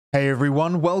Hey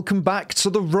everyone, welcome back to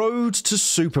the road to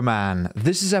Superman.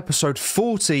 This is episode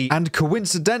 40, and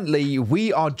coincidentally,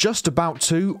 we are just about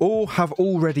to, or have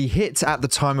already hit at the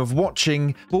time of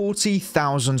watching,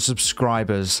 40,000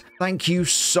 subscribers. Thank you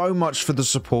so much for the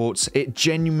support. It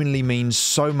genuinely means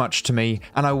so much to me,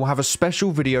 and I will have a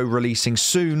special video releasing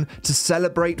soon to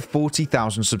celebrate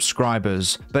 40,000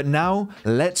 subscribers. But now,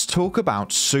 let's talk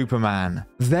about Superman.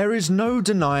 There is no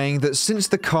denying that since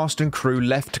the cast and crew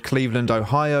left Cleveland,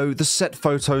 Ohio, the set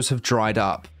photos have dried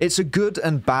up. It's a good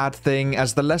and bad thing,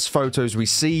 as the less photos we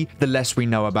see, the less we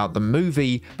know about the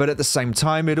movie, but at the same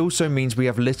time it also means we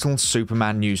have little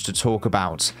Superman news to talk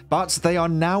about. But they are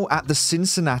now at the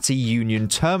Cincinnati Union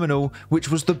Terminal, which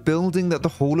was the building that the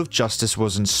Hall of Justice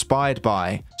was inspired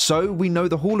by. So we know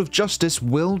the Hall of Justice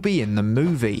will be in the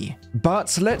movie.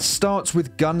 But let's start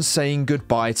with Gunn saying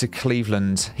goodbye to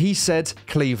Cleveland. He said,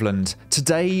 "Cleveland,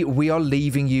 today we are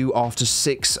leaving you after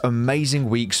 6 amazing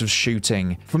weeks of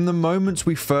shooting. From the moment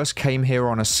we first came here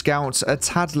on a scout a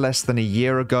tad less than a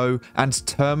year ago and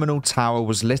Terminal Tower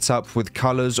was lit up with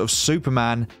colors of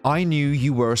Superman, I knew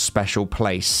you were a special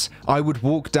place. I would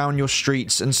walk down your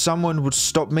streets and someone would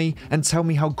stop me and tell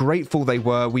me how grateful they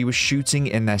were we were shooting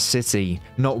in their city.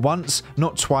 Not once,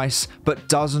 not twice, but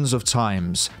dozens of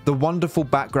times. The wonderful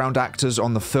background actors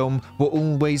on the film were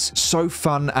always so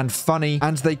fun and funny,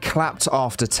 and they clapped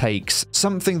after takes,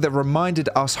 something that reminded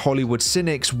us Hollywood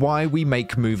cynics why we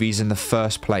make movies in the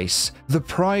first place. The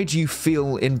pride you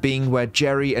feel in being where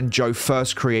Jerry and Joe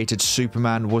first created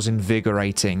Superman was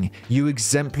invigorating. You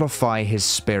exemplify his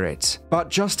spirit. But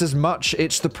just as much,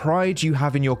 it's the pride you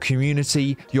have in your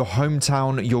community, your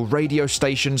hometown, your radio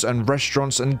stations and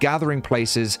restaurants and gathering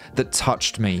places that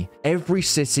touched me. Every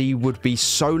city would be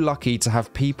so lucky to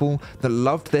have people that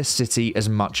loved their city as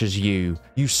much as you.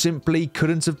 You simply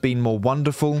couldn't have been more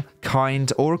wonderful,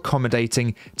 kind, or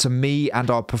accommodating to me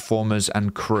and our performers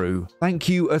and crew. Thank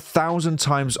you 1,000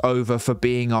 times over for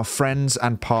being our friends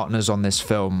and partners on this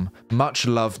film. Much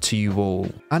love to you all."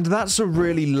 And that's a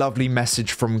really lovely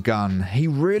message from Gunn. He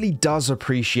really does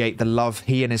appreciate the love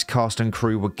he and his cast and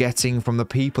crew were getting from the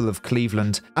people of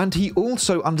Cleveland, and he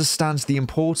also understands the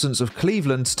importance of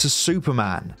Cleveland to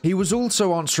Superman. He was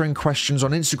also answering questions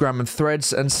on Instagram and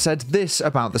Threads and said this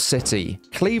about the city.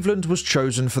 "Cleveland was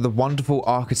chosen for the wonderful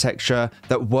architecture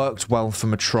that worked well for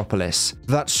Metropolis.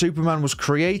 That Superman was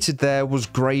created there was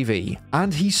gravy."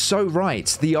 And he's so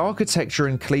right. The architecture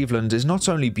in Cleveland is not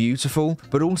only beautiful,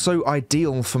 but also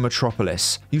ideal for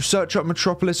Metropolis. You search up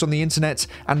Metropolis on the internet,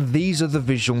 and these are the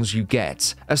visuals you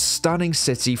get. A stunning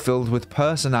city filled with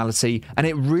personality, and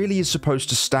it really is supposed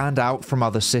to stand out from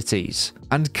other cities.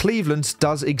 And Cleveland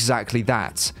does exactly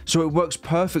that, so it works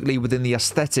perfectly within the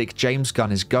aesthetic James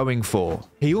Gunn is going for.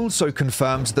 He also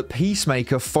confirmed that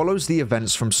Peacemaker follows the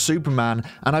events from Superman,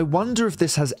 and I wonder if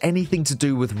this has anything to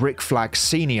do with Rick Flag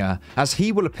Sr., as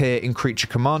he will appear in Creature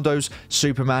Commandos,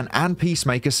 Superman, and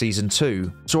Peacemaker Season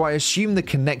 2. So I assume the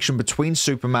connection between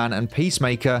Superman and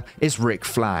Peacemaker is Rick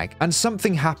Flag, and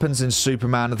something happens in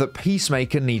Superman that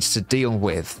Peacemaker needs to deal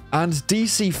with. And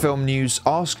DC Film News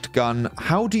asked Gunn,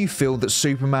 "How do you feel that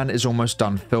Superman is almost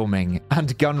done filming?"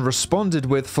 And Gunn responded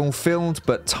with, "Fulfilled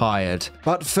but tired."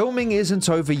 But filming isn't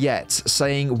over yet,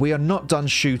 saying, "We are not done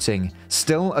shooting.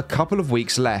 Still a couple of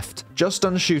weeks left. Just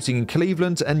done shooting in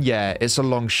Cleveland, and yeah, it's a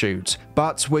long shoot,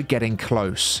 but we're getting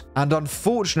close." And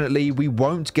unfortunately, we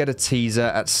won't get a teaser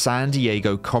at San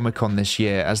Diego Comic-Con this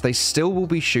year, as they still will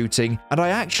be shooting, and I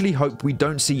actually hope we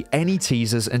don't see any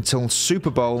teasers until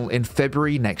Super Bowl in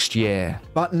February next year.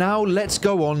 But now let's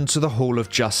go on to the Hall of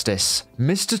Justice.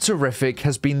 Mr. Terrific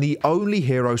has been the only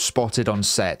hero spotted on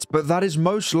set, but that is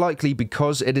most likely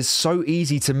because it is so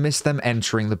easy to miss them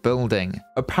entering the building.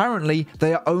 Apparently,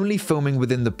 they are only filming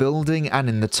within the building and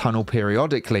in the tunnel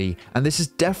periodically, and this is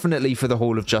definitely for the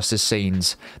Hall of Justice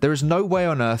scenes. There is no way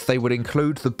on earth they would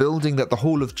include the building that the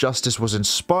Hall of Justice was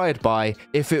inspired by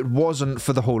if it wasn't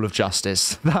for the Hall of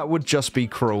Justice. That would just be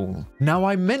cruel. Now,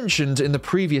 I mentioned in the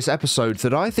previous episode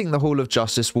that I think the Hall of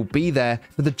Justice will be there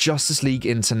for the Justice League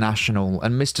International,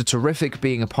 and Mr. Terrific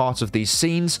being a part of these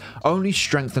scenes only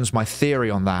strengthens my theory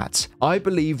on that. I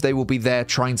believe they will be there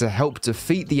trying to help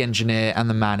defeat the Engineer and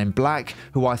the Man in Black,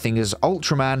 who I think is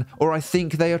Ultraman, or I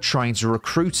think they are trying to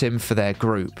recruit him for their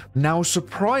group. Now,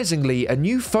 surprisingly, a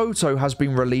new photo has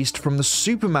been released from the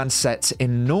Superman set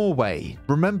in Norway.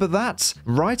 Remember that?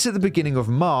 Right at the beginning of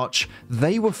March,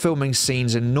 they were filming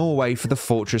scenes in Norway for the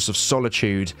Fortress of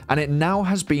Solitude, and it now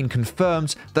has been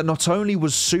confirmed that not only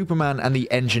was Superman and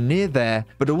the Engineer there,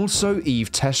 but also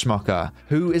Eve Teschmacher,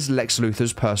 who is Lex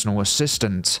Luthor's personal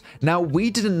assistant. Now, we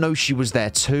didn't know she was there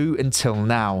too until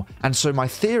now, and so my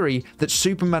theory that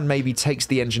Superman maybe takes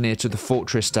the engineer to the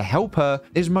fortress to help her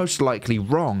is most likely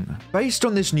wrong. Based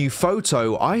on this new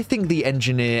photo, I think the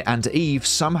engineer and Eve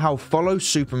somehow follow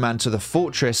Superman to the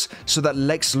fortress so that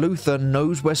Lex Luthor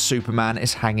knows where Superman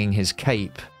is hanging his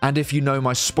cape. And if you know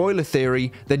my spoiler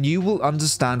theory, then you will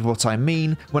understand what I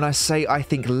mean when I say I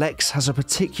think Lex has a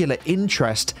particular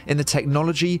interest in the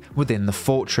technology within the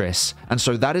fortress, and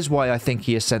so that is why I think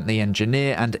he has sent the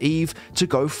engineer and Eve to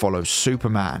go follow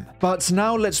Superman. But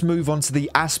now let's move on to the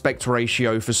aspect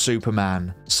ratio for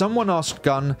Superman. Someone asked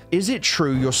Gunn, is it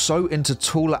true you're so into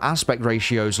taller aspect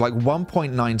ratios like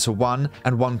 1.9 to 1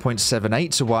 and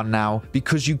 1.78 to 1 now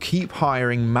because you keep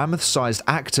hiring mammoth-sized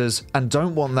actors and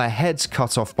don't want their heads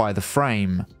cut off by the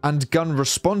frame? And Gunn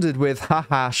responded with,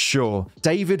 haha, sure,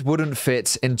 David wouldn't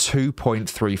fit in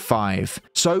 2.35.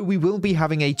 So we will be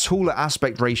having a taller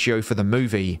aspect ratio for the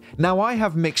movie. Now I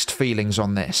have mixed feelings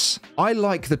on this. I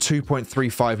like the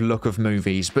 2.35 look of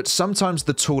movies, but sometimes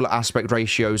the taller aspect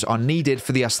ratios are needed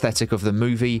for the aesthetic of the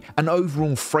movie and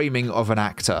overall framing of an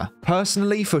actor.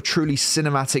 Personally, for truly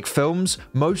cinematic films,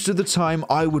 most of the time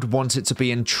I would want it to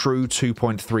be in true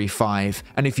 2.35,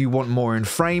 and if you want more in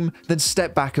frame, then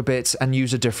step back a bit and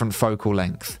use a different focal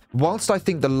length. Whilst I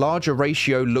think the larger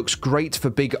ratio looks great for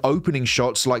big opening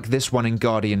shots like this one in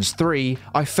Guardians 3,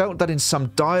 I felt that in some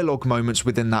dialogue moments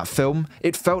within that film,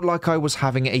 it felt like I was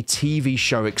having a TV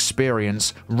show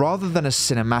experience rather than a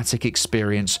cinematic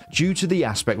experience due to the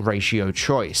aspect ratio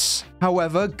choice.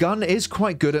 However, Gunn is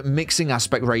quite good at mixing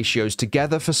aspect ratios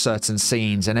together for certain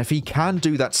scenes, and if he can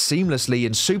do that seamlessly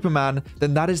in Superman,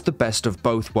 then that is the best of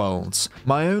both worlds.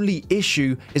 My only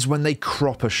issue is when they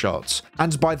crop a shot,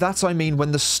 and by that I mean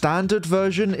when the standard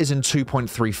version is in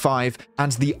 2.35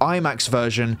 and the IMAX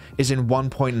version is in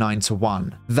 1.9 to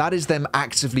 1. That is them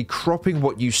actively cropping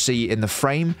what you see in the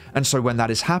frame, and so when that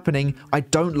is happening, I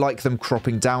don't like them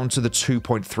cropping down to the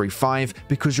 2.35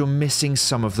 because you're missing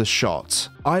some of the shot.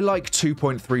 I like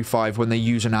 2.35 when they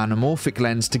use an anamorphic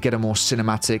lens to get a more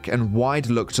cinematic and wide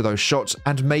look to those shots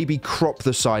and maybe crop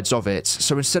the sides of it.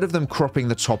 So instead of them cropping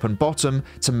the top and bottom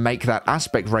to make that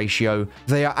aspect ratio,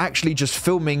 they are actually just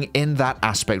filming in that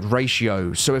aspect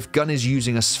ratio. So if Gunn is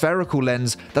using a spherical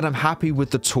lens, then I'm happy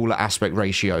with the taller aspect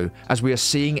ratio, as we are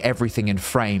seeing everything in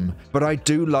frame. But I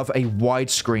do love a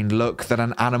widescreen look that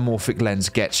an anamorphic lens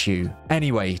gets you.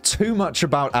 Anyway, too much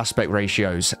about aspect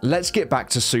ratios. Let's get back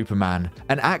to Superman.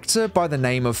 An actor by the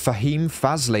name of Fahim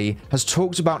Fazli has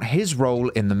talked about his role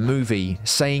in the movie,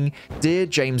 saying, "Dear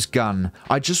James Gunn,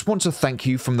 I just want to thank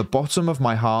you from the bottom of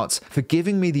my heart for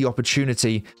giving me the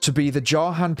opportunity to be the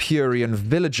Jahanpurian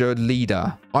villager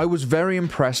leader. I was very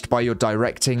impressed by your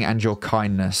directing and your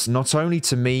kindness, not only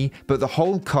to me, but the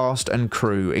whole cast and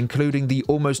crew, including the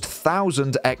almost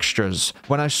 1,000 extras.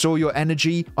 When I saw your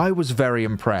energy, I was very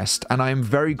impressed, and I am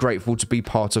very grateful to be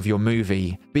part of your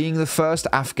movie. Being the first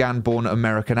Afghan-born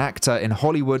American actor in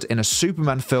Hollywood in a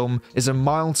Superman film is a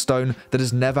milestone that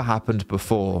has never happened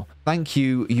before. Thank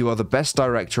you, you are the best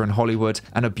director in Hollywood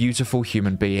and a beautiful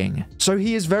human being." So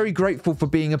he is very grateful for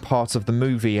being a part of the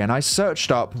movie, and I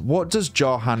searched up what does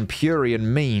Jahanpurian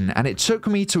mean, and it took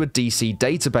me to a DC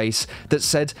database that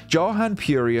said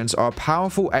Jahanpurians are a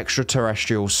powerful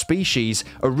extraterrestrial species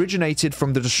originated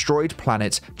from the destroyed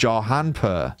planet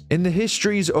Jahanpur. In the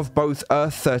histories of both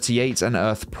Earth-38 and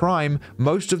Earth Prime,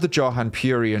 most of the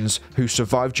Jahanpurians who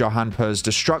survived Jahanpur's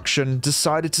destruction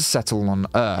decided to settle on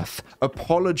Earth.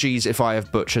 Apologies if I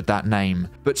have butchered that name.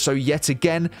 But so yet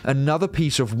again, another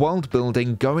piece of world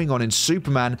building going on in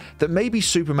Superman that maybe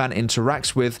Superman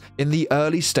interacts with in the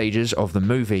early stages of the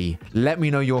movie. Let me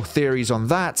know your theories on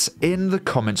that in the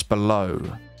comments below.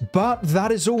 But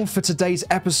that is all for today's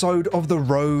episode of The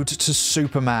Road to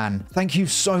Superman. Thank you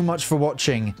so much for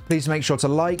watching. Please make sure to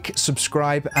like,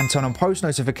 subscribe, and turn on post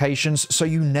notifications so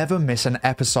you never miss an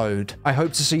episode. I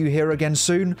hope to see you here again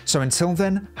soon, so until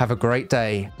then, have a great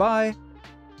day. Bye!